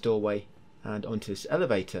through this doorway and onto this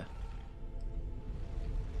elevator.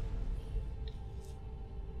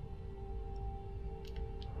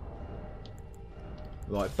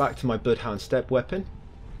 Right, back to my Bloodhound step weapon.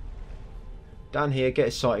 Down here, get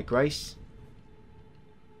a Sight of Grace.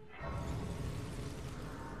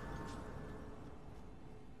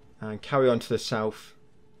 And carry on to the south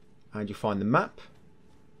and you find the map.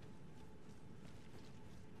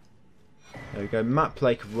 There we go, Map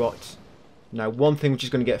Lake of Rot. Now one thing we're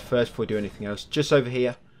just going to get first before we do anything else, just over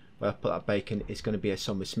here where I put that bacon is going to be a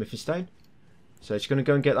somber smithing stone. So just going to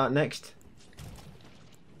go and get that next.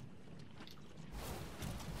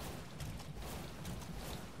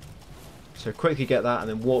 So quickly get that and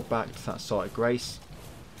then walk back to that Sight of Grace.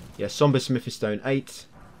 Yeah, somber smithing stone 8.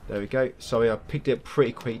 There we go. Sorry, I picked it up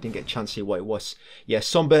pretty quick, didn't get a chance to see what it was. Yeah,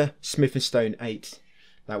 somber smithing stone 8.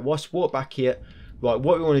 That was, walk back here. Right,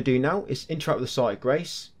 what we want to do now is interact with the Sight of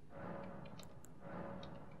Grace.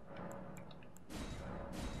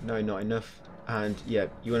 No, not enough. And yeah,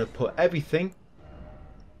 you want to put everything.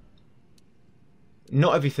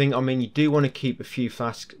 Not everything, I mean you do want to keep a few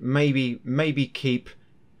flasks. Maybe keep,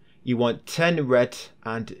 you want 10 red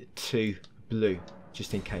and 2 blue,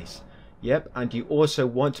 just in case. Yep, and you also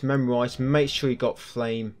want to memorize, make sure you got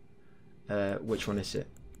Flame, which one is it?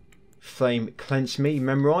 Flame Cleanse Me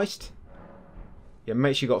memorized. Yeah,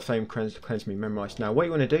 make sure you got Flame Cleanse Me memorized. Now what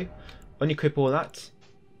you want to do, unequip all that,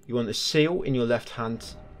 you want the seal in your left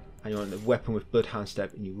hand, and you want the weapon with Bloodhound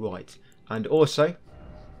Step in your right. And also, you're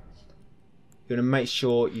going to make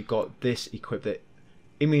sure you got this equipped, the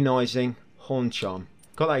Immunizing Horn Charm.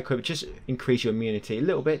 Got that equipped, just increase your immunity a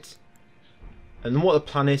little bit. And what the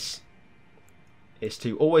plan is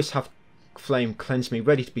to always have Flame Cleanse Me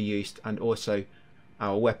ready to be used, and also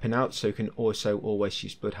our weapon out, so we can also always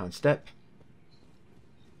use Bloodhound Step.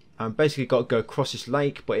 And basically got to go across this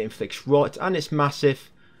lake, but it inflicts rot and it's massive,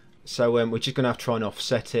 so we're just going to have to try and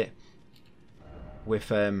offset it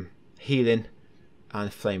with healing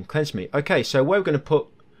and Flame Cleanse Me. Okay, so where we're going to put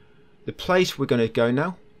the place we're going to go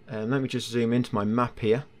now, let me just zoom into my map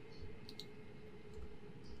here.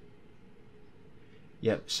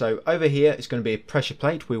 Yep, so over here it's going to be a pressure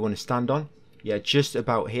plate we want to stand on. Yeah, just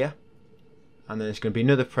about here. And then there's going to be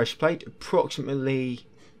another pressure plate approximately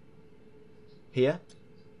here.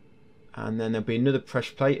 And then there'll be another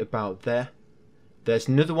pressure plate about there. There's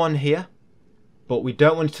another one here, but we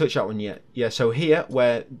don't want to touch that one yet. Yeah, so here,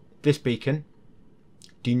 where this beacon,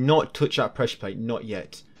 do not touch that pressure plate, not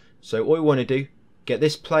yet. So all we want to do, get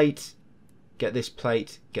this plate, get this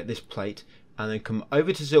plate, get this plate, and then come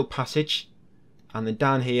over to Zil Passage. And then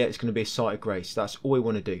down here it's going to be a Site of Grace. That's all we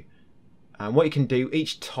want to do. And what you can do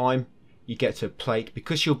each time you get to a plate,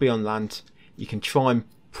 because you'll be on land, you can try and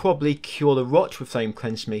probably cure the rot with Flame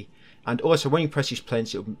Cleanse Me. And also when you press these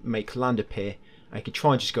plates, it'll make land appear. And you can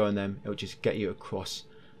try and just go on them. It'll just get you across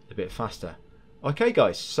a bit faster. Okay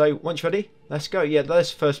guys, so once you're ready, let's go. Yeah,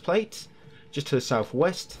 there's the first plate, just to the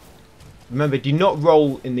southwest. Remember, do not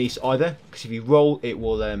roll in these either, because if you roll, it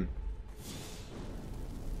will,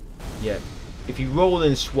 yeah. If you roll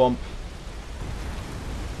in the swamp,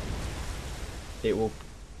 it will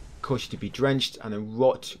cause you to be drenched, and then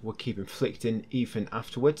rot will keep inflicting even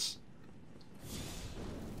afterwards.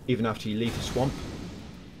 Even after you leave the swamp.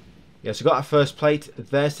 Yeah, so got our first plate.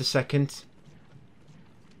 There's the second.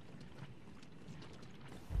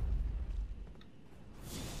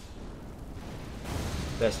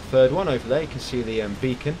 There's the third one over there. You can see the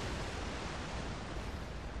beacon.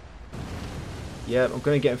 Yeah, I'm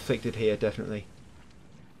going to get inflicted here, definitely.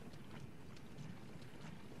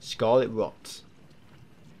 Scarlet Rot.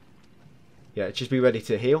 Yeah, just be ready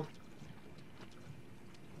to heal.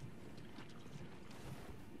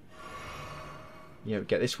 Yeah, we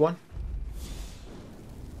get this one.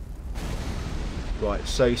 Right,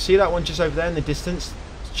 so you see that one just over there in the distance?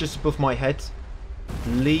 It's just above my head.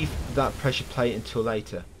 Leave that pressure plate until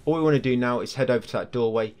later. All we want to do now is head over to that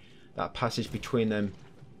doorway, that passage between them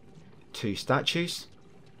two statues.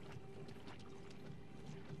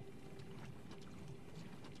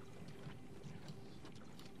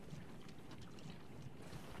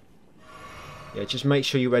 Yeah, just make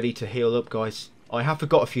sure you're ready to heal up, guys. I have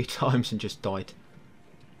forgot a few times and just died.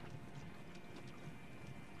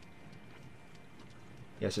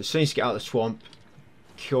 Yeah, so as soon as you get out of the swamp,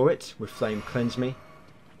 cure it with Flame Cleanse Me.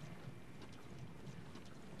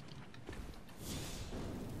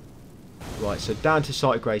 Right, so down to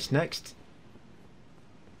Site of Grace next.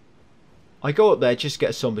 I go up there just to get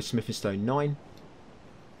a Somber Smithing Stone 9.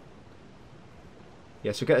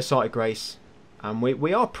 Yeah, so get a Site of Grace. And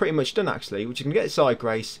we are pretty much done actually. We're just going to get a Site of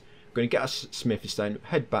Grace. We're going to get a Smithing Stone,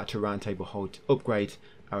 head back to Round Table Hold, upgrade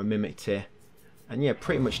our Mimic tier. And yeah,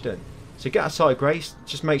 pretty much done. So get a Site of Grace.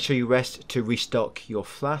 Just make sure you rest to restock your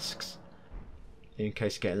flasks. In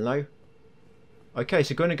case you're getting low. Okay,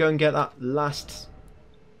 so going to go and get that last...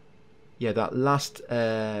 Yeah, that last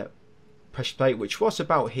pressure plate, which was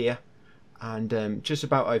about here. And just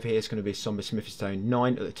about over here is going to be a Somber Smithing Stone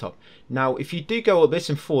 9 at the top. Now, if you do go up this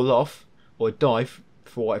and fall off, or dive,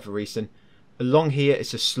 for whatever reason, along here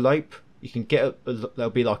it's a slope. You can get up, there'll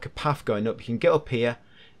be like a path going up. You can get up here,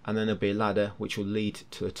 and then there'll be a ladder which will lead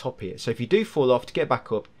to the top here. So if you do fall off, to get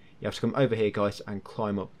back up, you have to come over here, guys, and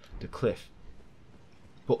climb up the cliff.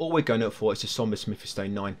 But all we're going up for is a Somber Smithing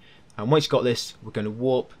Stone 9. And once you've got this, we're going to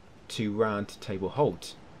warp to Round Table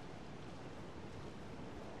Hold.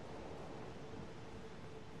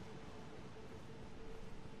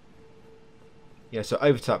 Yeah, so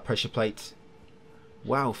over to that pressure plate.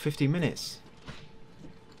 Wow, 50 minutes.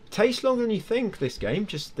 Takes longer than you think, this game,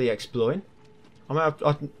 just the exploring. I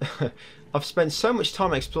mean, I've spent so much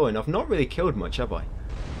time exploring, I've not really killed much, have I?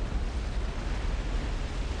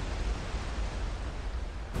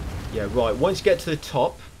 Yeah, right, once you get to the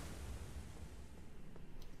top,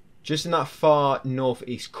 just in that far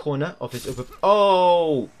northeast corner of this upper...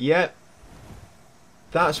 Oh, yeah.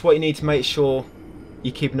 That's what you need to make sure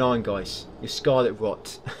you keep an eye on, guys. Your Scarlet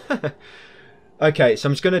Rot. Okay, so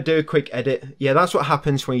I'm just going to do a quick edit. Yeah, that's what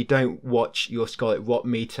happens when you don't watch your Scarlet Rot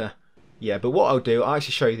meter. Yeah, but what I'll do, I'll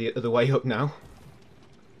actually show you the other way up now.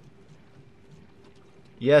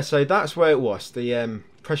 Yeah, so that's where it was. The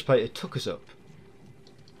pressure plate that took us up.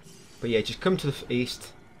 But yeah, just come to the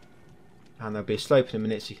east. And there'll be a slope in a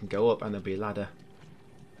minute so you can go up, and there'll be a ladder.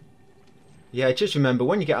 Yeah, just remember,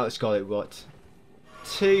 when you get out of Scarlet Rot,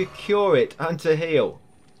 to cure it and to heal.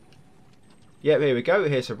 Yeah, here we go.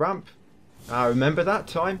 Here's a ramp. I remember that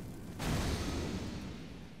time.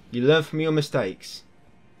 You learn from your mistakes.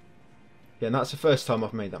 Yeah, and that's the first time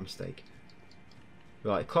I've made that mistake.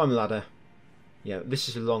 Right, climb the ladder. Yeah, this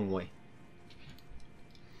is a long way.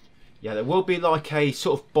 Yeah, there will be like a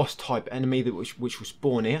sort of boss type enemy that which will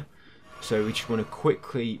spawn here. So we just want to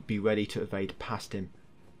quickly be ready to evade past him.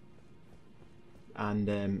 And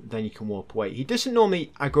then you can warp away. He doesn't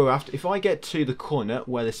normally aggro after. If I get to the corner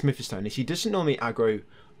where the Smithy Stone is, he doesn't normally aggro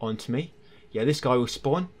onto me. Yeah, this guy will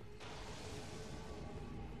spawn.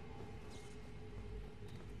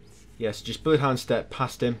 Yeah, so just Bloodhound step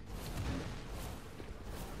past him.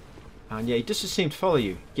 And yeah, he doesn't seem to follow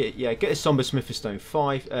you. Get a Somber Smithy Stone.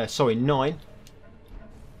 9.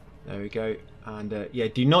 There we go. And yeah,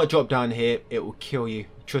 do not drop down here. It will kill you.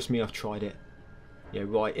 Trust me, I've tried it. Yeah,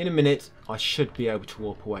 right. In a minute, I should be able to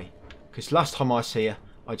warp away. Because last time I was here,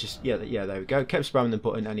 I just... Yeah, there we go. Kept spamming the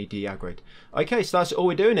button and he de-aggroed. Okay, so that's all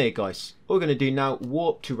we're doing here, guys. All we're going to do now,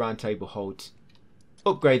 warp to Round Table Holds.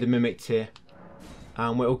 Upgrade the Mimic tier.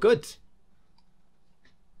 And we're all good.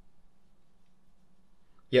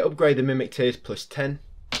 Yeah, upgrade the Mimic tiers plus 10.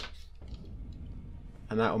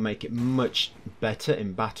 And that will make it much better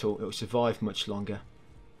in battle. It will survive much longer.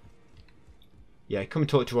 Yeah, come and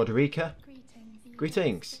talk to Roderica.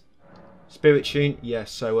 Greetings. Spirit Tune, yeah,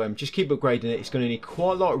 so just keep upgrading it. It's going to need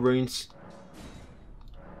quite a lot of runes.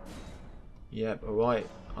 Yep, alright.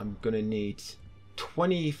 I'm going to need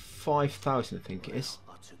 25,000, I think it is.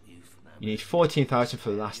 You need 14,000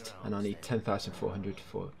 for the last, and I need 10,400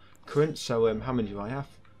 for current. So how many do I have?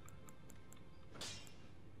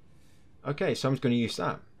 Okay, so I'm just going to use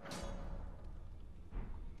that.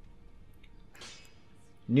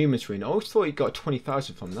 Newman's Rune. I always thought you got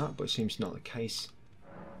 20,000 from that, but it seems not the case.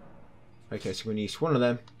 Okay, so we're going to use one of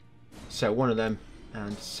them, sell one of them,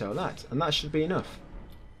 and sell that. And that should be enough.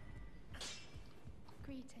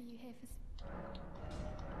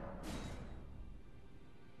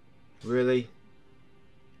 Really?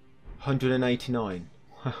 189.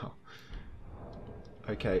 Wow.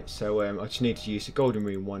 Okay, so I just need to use the Golden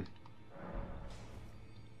Rune one.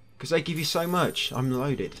 Because they give you so much. I'm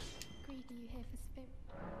loaded.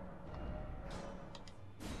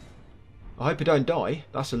 I hope I don't die.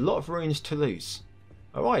 That's a lot of runes to lose.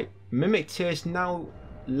 Alright, Mimic tier's now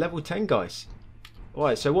level 10, guys.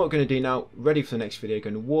 Alright, so what we're going to do now, ready for the next video,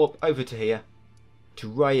 going to warp over to here, to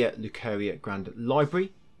Raya Lucaria Grand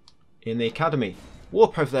Library in the Academy.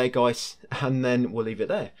 Warp over there, guys, and then we'll leave it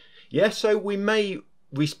there. Yeah, so we may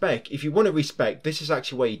respec. If you want to respec, this is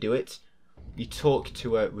actually where you do it. You talk to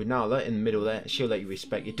Renala in the middle there, she'll let you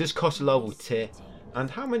respec. It does cost a level tier. And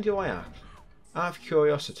how many do I have? I have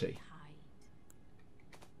Curiosity.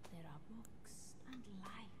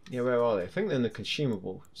 Yeah, where are they? I think they're in the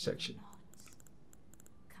consumable section.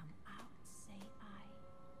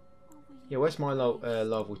 Yeah, where's my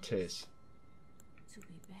level tiers?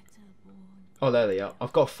 Oh, there they are.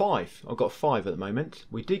 I've got 5. I've got 5 at the moment.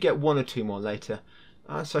 We do get 1 or 2 more later.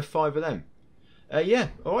 So 5 of them. Yeah,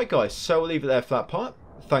 alright guys. So we'll leave it there for that part.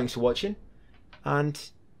 Thanks for watching. And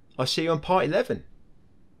I'll see you on part 11.